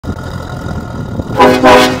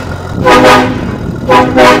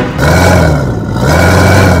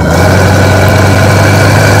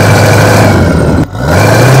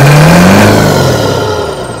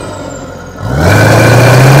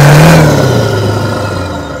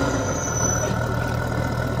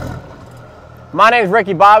My name's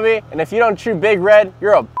Ricky Bobby, and if you don't chew Big Red,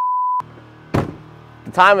 you're a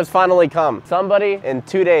The time has finally come. Somebody in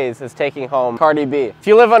 2 days is taking home Cardi B. If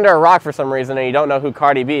you live under a rock for some reason and you don't know who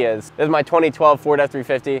Cardi B is, this is my 2012 Ford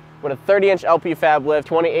F350 with a 30-inch LP fab lift,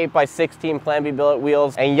 28x16 Plan B billet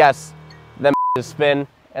wheels, and yes, them spin.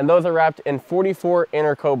 And those are wrapped in 44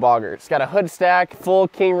 Interco boggers. It's got a hood stack, full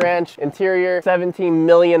King Ranch interior, 17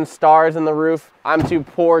 million stars in the roof. I'm too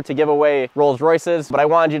poor to give away Rolls Royces, but I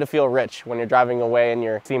wanted you to feel rich when you're driving away in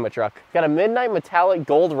your SEMA truck. It's got a midnight metallic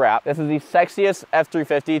gold wrap. This is the sexiest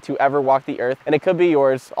F350 to ever walk the earth, and it could be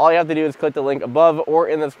yours. All you have to do is click the link above or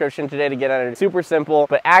in the description today to get entered. Super simple,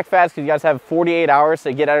 but act fast because you guys have 48 hours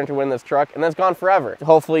to get entered to win this truck, and then it's gone forever.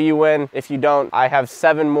 Hopefully you win. If you don't, I have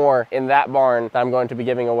 7 more in that barn that I'm going to be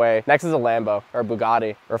giving away. Next is a Lambo, or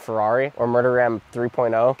Bugatti, or Ferrari, or Murder Ram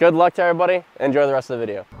 3.0. Good luck to everybody. Enjoy the rest of the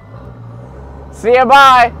video. See ya,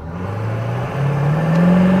 bye!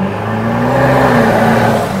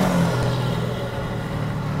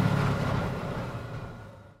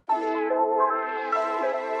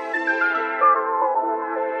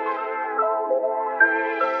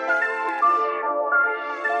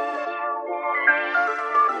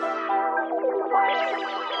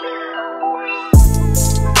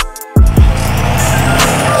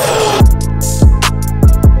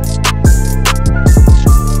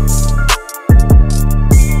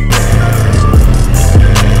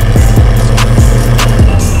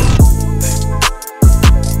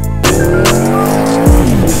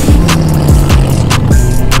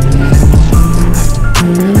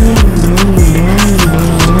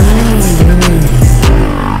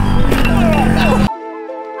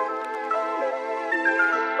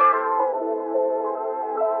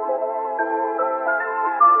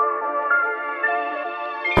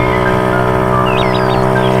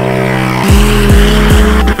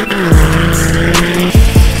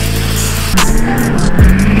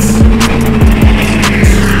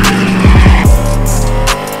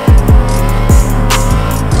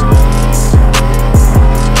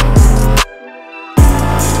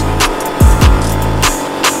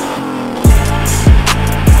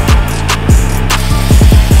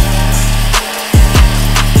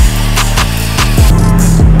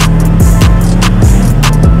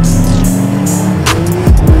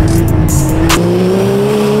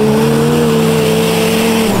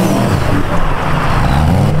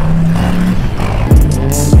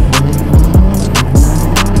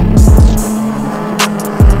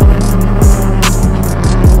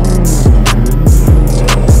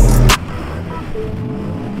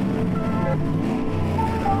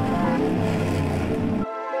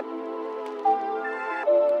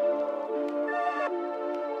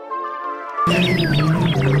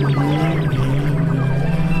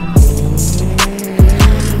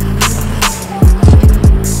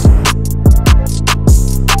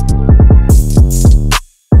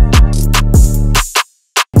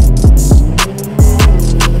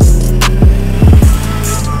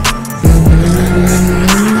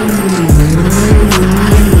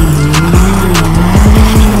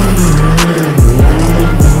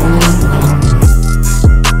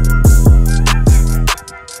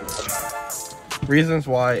 Reasons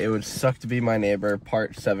why it would suck to be my neighbor,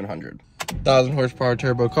 part 700. 1,000 horsepower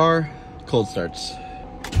turbo car, cold starts.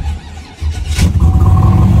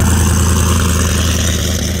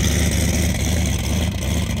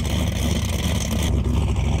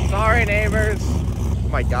 Sorry, neighbors. Oh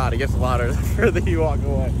my God, it gets louder the further you walk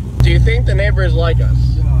away. Do you think the neighbors like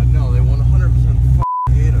us? No, they 100%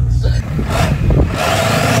 hate us.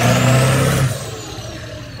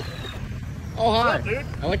 Oh, hi. What's up, dude?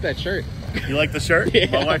 I like that shirt. You like the shirt? Yeah.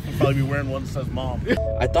 My wife would probably be wearing one that says mom.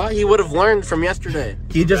 I thought he would have learned from yesterday.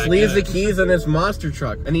 He just leaves the keys in his monster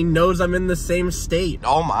truck, and he knows I'm in the same state.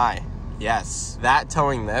 Oh my. Yes. That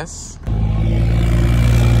towing this.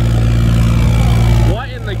 What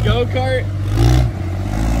in the go-kart?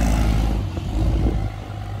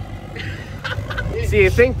 See, you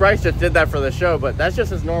think Bryce just did that for the show, but that's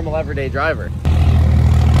just his normal everyday driver.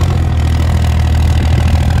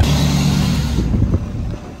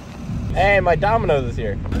 Hey, my Domino's is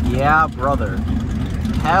here. Yeah, brother.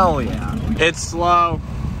 Hell yeah. It's slow.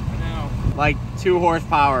 I know. Like 2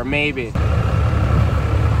 horsepower, maybe.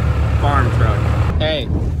 Farm truck. Hey,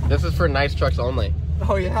 this is for nice trucks only.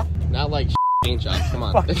 Oh yeah? Not like paint jobs, come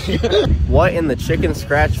on. What in the chicken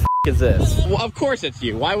scratch is this? Well, of course it's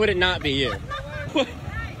you. Why would it not be you?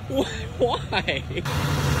 Why?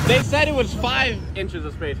 They said it was 5 inches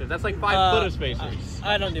of spacers. That's like 5 foot of spacers.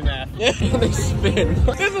 I don't do math. They spin.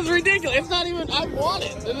 This is ridiculous. It's not even, I want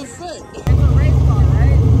it. It is sick. It's a race car,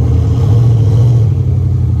 right?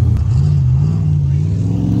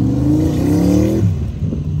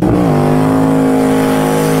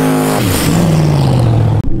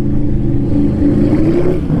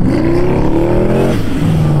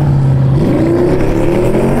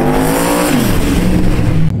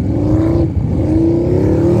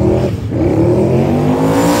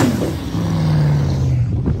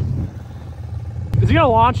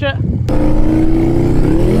 catch it?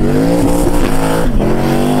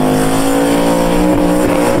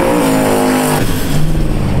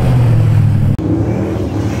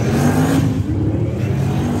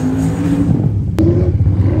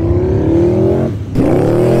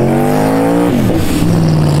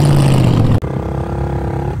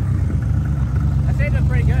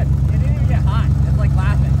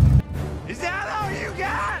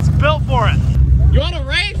 Built for it. You want to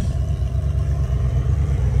race?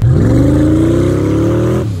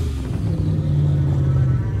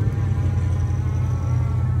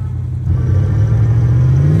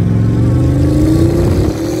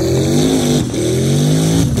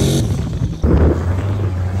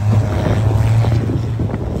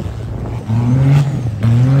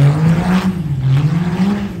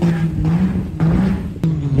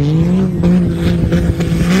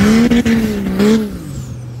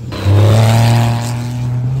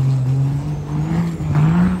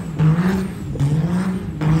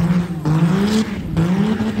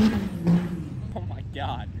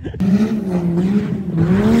 God.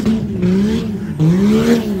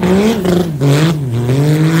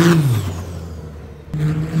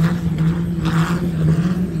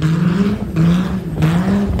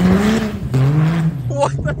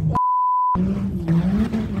 What the f?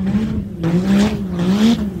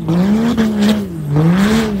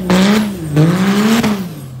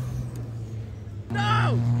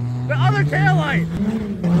 No! The other taillight!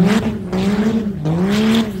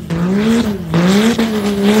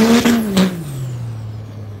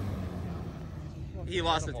 He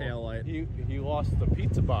lost the tail light. He lost the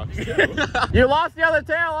pizza box too. You lost the other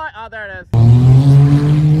tail light. Oh, there it is.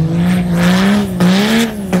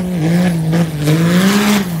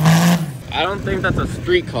 I don't think that's a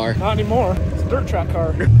street car. Not anymore. It's a dirt track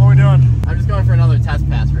car. What are we doing? I'm just going for another test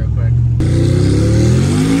pass real quick.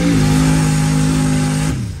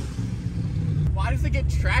 Why does it get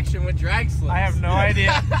traction with drag slips? I have no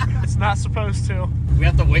idea. It's not supposed to. We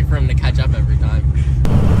have to wait for him to catch up every time.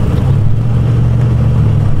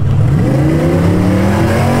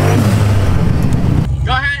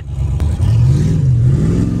 Go ahead.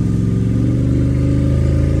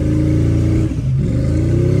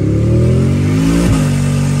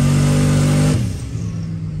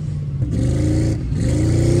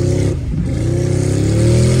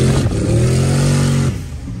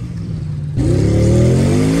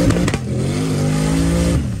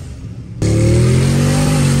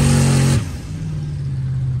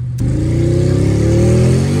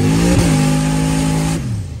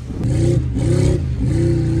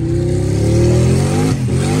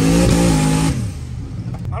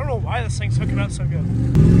 This thing's hooking up so good.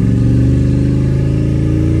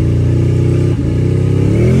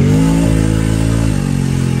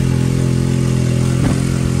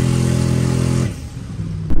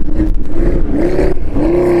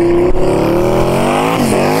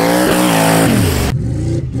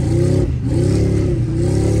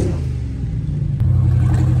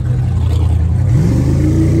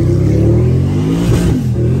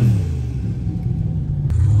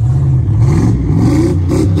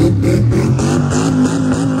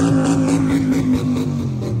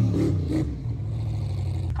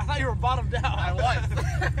 Bottomed out. I was.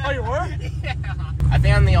 Oh, you were? Yeah. I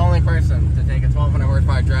think I'm the only person to take a 1200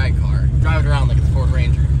 horsepower drag car, drive it around like it's a Ford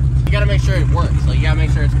Ranger. You gotta make sure it works. Like you gotta make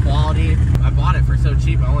sure it's quality. I bought it for so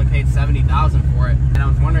cheap. I only paid $70,000 for it, and I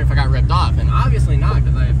was wondering if I got ripped off, and obviously not,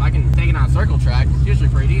 because if I can take it on a circle track, it's usually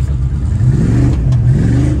pretty decent.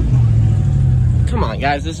 Come on,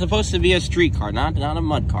 guys. This is supposed to be a street car, not a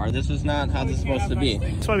mud car. This is not how this is supposed to be.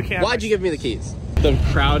 That's why we can't. Why'd you give me the keys? The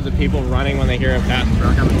crowds of people running when they hear a fast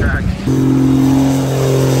truck on the track.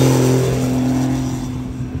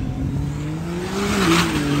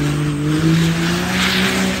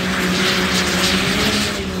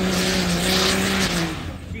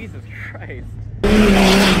 Jesus Christ.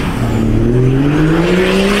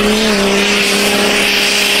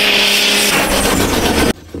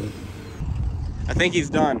 I think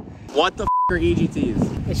he's done. What the f are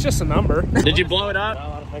EGTs? It's just a number. Did you blow it up? No,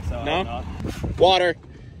 I don't think so. No? Water.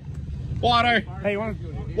 Water. Hey, you want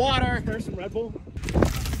Water. to some Red Bull?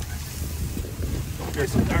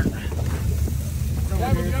 Here's some dirt.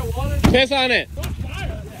 Piss on it.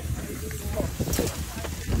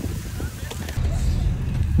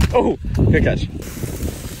 Oh, good catch.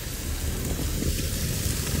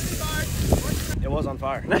 It was on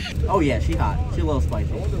fire. Oh yeah, she hot. She a little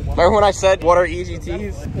spicy. Remember when I said what are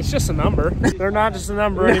EGTs? It's just a number. They're not just a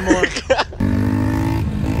number anymore.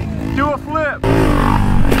 Do a flip.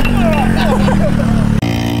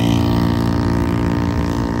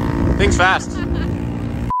 Things fast.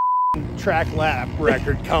 track lap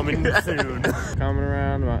record coming soon. Coming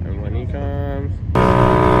around, and when he comes.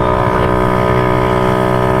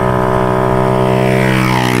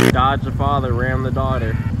 Dodge the father, ram the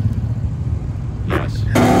daughter. Yes.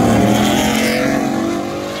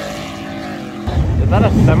 Is that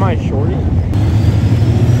a semi-shorty?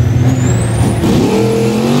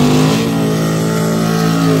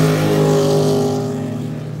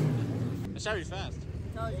 That Chevy's fast.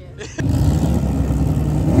 Told you.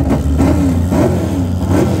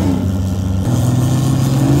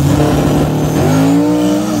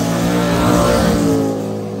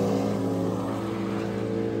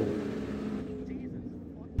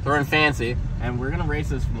 We're in Fancy, and we're gonna race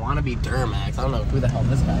this wannabe Duramax. I don't know who the hell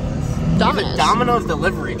this guy is. Domino's. He's a Domino's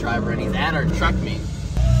delivery driver, and he's at our truck meet.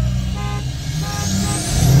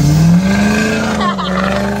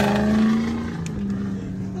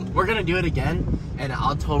 We're gonna do it again, and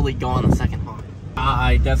I'll totally go on the second honk.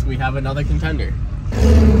 I guess we have another contender.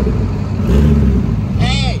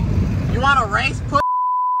 Hey, you want to race?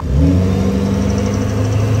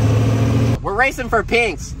 We're racing for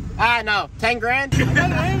pinks. Ah, no, 10 grand? I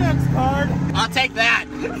got an Amex card. I'll take that.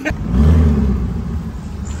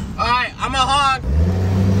 All right, I'm a honk.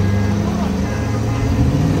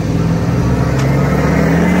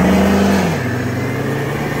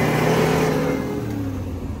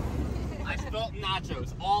 I spilled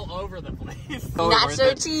nachos all over the place.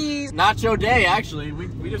 Nacho cheese. Nacho day, actually.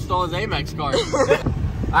 We just stole his Amex card.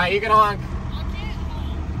 All right, you can honk. I can't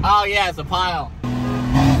honk. Oh yeah, it's a pile.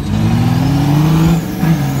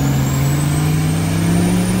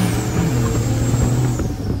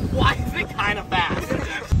 Why is it kind of fast?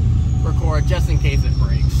 Record just in case it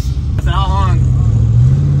breaks. I said, I'll honk.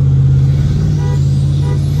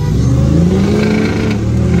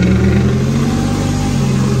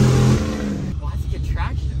 Why does it get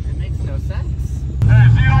traction? It makes no sense. Hey,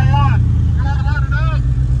 if you don't want it, you want to let it out?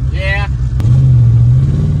 Yeah.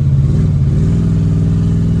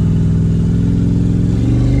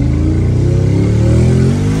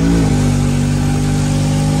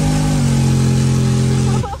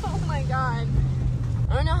 Oh my god.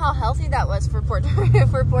 I don't know how healthy that was for poor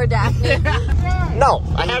for poor Daphne. No,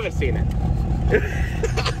 I haven't seen it.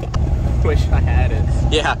 Wish I had it.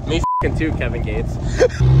 Yeah, me f***ing too, Kevin Gates.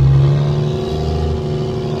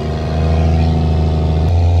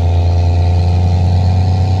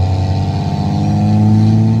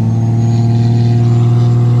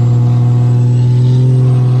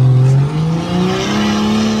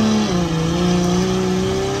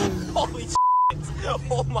 Holy shit.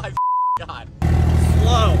 Oh my god.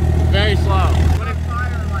 Slow. Very slow. But it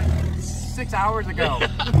fired like 6 hours ago.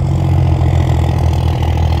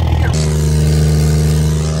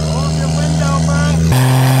 Hold your window, bro.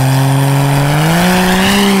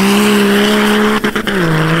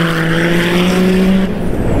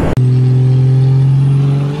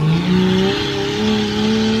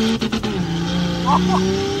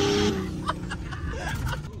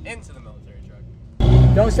 Into the military truck.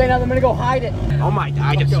 Don't say nothing, I'm gonna go hide it. Oh my god,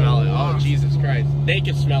 I can smell it. Oh, Jesus Christ. They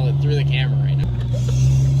can smell it through the camera right now.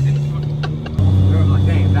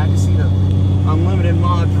 Dang, I just see the Unlimited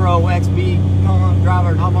Mod Pro XB driver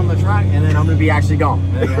and hop on the track, and then I'm gonna be actually gone.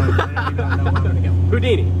 And then I'm gonna know where I'm gonna go.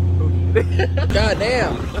 Houdini. God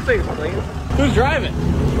damn. That thing's clean. Who's driving?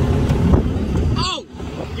 Oh!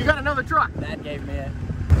 You got another truck. That gave me it.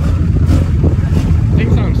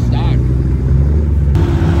 Thing's on stock.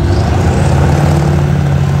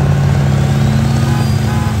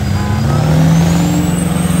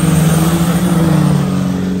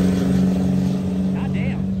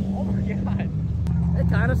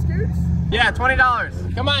 Yeah,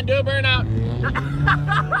 $20. Come on, do a burnout.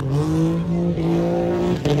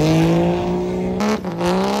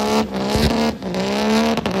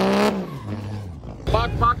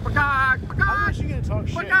 Buck, buck, buck, buck, How much you gonna talk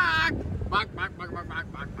shit?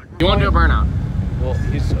 You want to do a burnout? Well,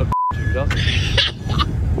 he's a you doesn't.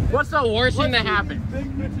 What's the worst thing that happened?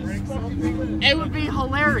 It would be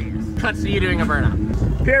hilarious. Cuts to you doing a burnout.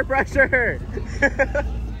 Peer pressure.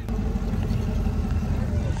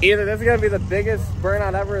 Either this is gonna be the biggest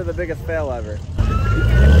burnout ever or the biggest fail ever.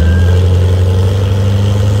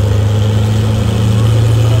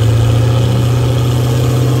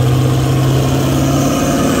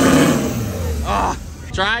 Oh,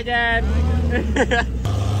 try again.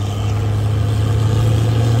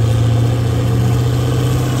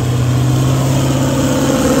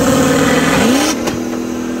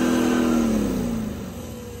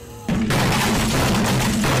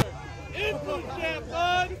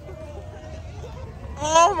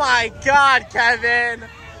 Oh my god, Kevin!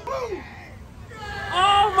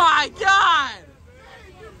 Oh my god!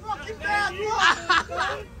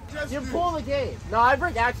 You pull the gate. No, I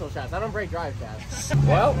break axle shafts. I don't break drive shafts.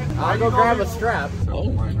 Well, I'll go grab a strap.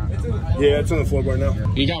 Yeah, it's on the floorboard now.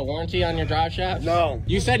 You got warranty on your drive shaft? No.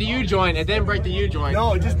 You said U-joint. It didn't break the U-joint.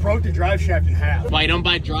 No, it just broke the drive shaft in half. But you don't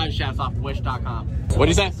buy drive shafts off Wish.com. What do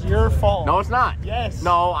you say? It's your fault. No, it's not. Yes.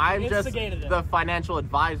 No, I'm You just instigated it. the financial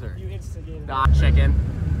advisor. You instigated Ah, chicken.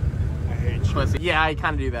 I hate you. Pussy. Yeah, I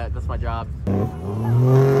kind of do that. That's my job.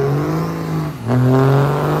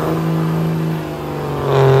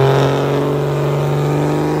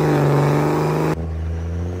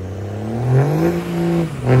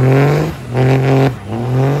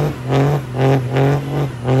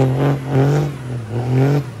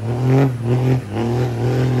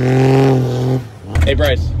 Hey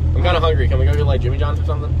Bryce, I'm kind of hungry. Can we go get like Jimmy John's or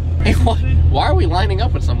something? Hey, why are we lining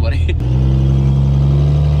up with somebody?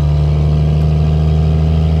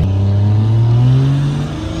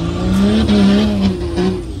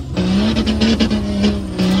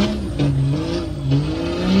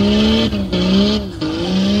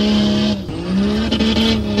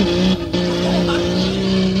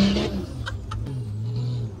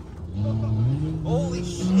 Holy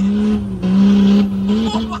shit.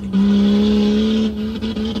 Oh my God.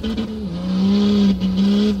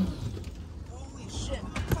 Holy shit.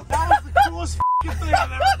 That was the coolest thing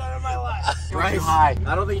I've ever done in my life. Bryce, I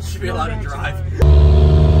don't think you should be allowed to drive.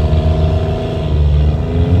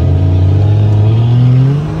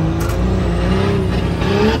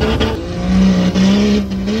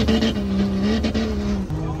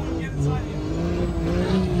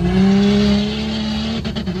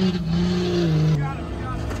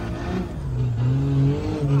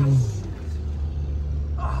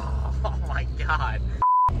 Oh my God.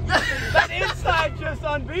 That inside just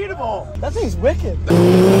unbeatable. That thing's wicked.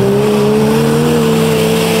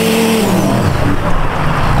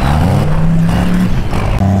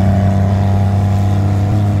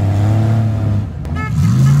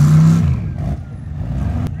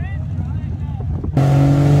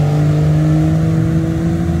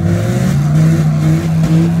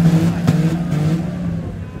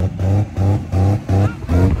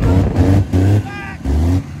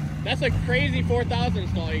 That's a crazy 4,000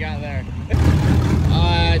 stall you got there.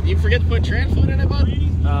 You forget to put trans fluid in it, bud?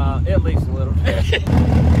 At least a little bit. You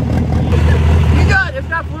got, it's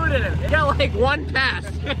got fluid in it. It got like one pass.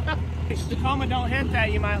 Tacoma, don't hit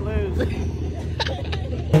that, you might lose.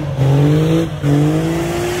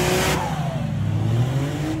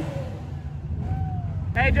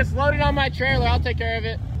 Hey, just load it on my trailer. I'll take care of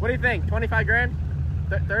it. What do you think? 25 grand?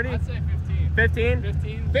 30? I'd say 15. 15?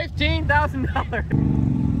 15. $15,000.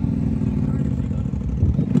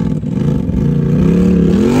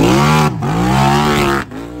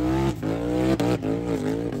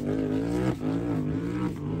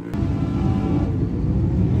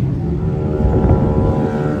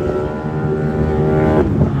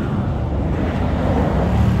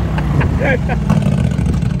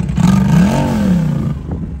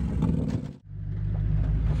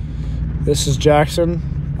 This is Jackson,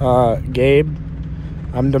 Gabe.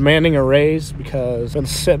 I'm demanding a raise because I've been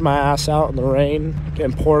sitting my ass out in the rain,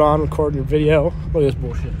 getting poured on, recording a video. Look at this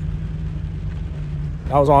bullshit.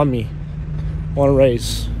 That was on me. I want a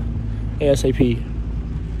raise. ASAP.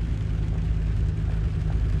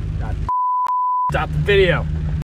 God. Stop the video.